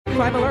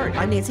Crime Alert.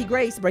 I'm Nancy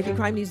Grace. Breaking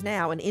crime news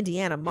now. An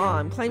Indiana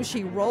mom claims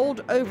she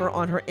rolled over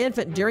on her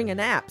infant during a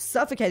nap,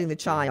 suffocating the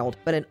child.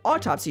 But an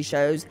autopsy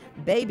shows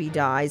baby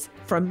dies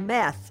from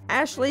meth.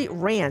 Ashley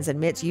Rands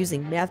admits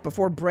using meth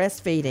before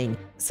breastfeeding.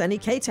 Sonny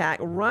Katak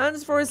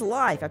runs for his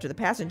life after the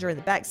passenger in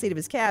the back seat of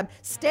his cab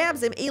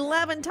stabs him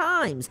 11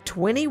 times.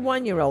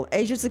 21-year-old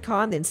Asia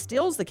Zakan then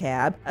steals the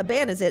cab,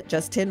 abandons it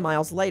just 10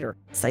 miles later.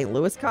 St.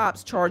 Louis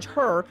cops charge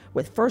her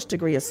with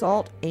first-degree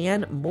assault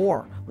and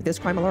more. With this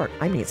Crime Alert,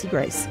 I'm Nancy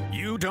Grace.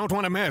 You don't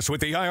want to mess with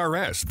the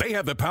IRS. They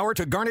have the power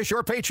to garnish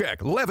your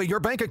paycheck, levy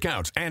your bank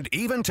accounts, and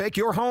even take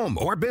your home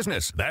or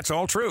business. That's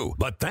all true.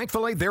 But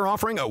thankfully, they're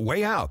offering a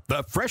way out,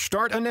 the Fresh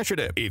Start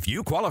Initiative. If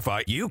you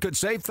qualify, you could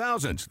save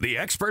thousands. The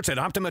experts at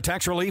Optima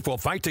Tax Relief will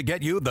fight to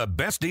get you the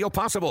best deal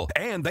possible.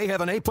 And they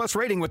have an A-plus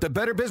rating with the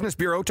Better Business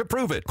Bureau to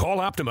prove it.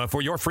 Call Optima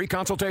for your free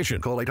consultation.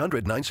 Call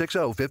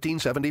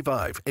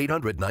 800-960-1575.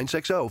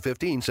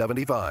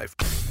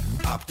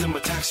 800-960-1575. Optima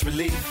Tax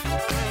Relief.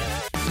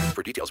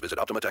 For details, visit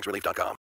OptimaTaxRelief.com.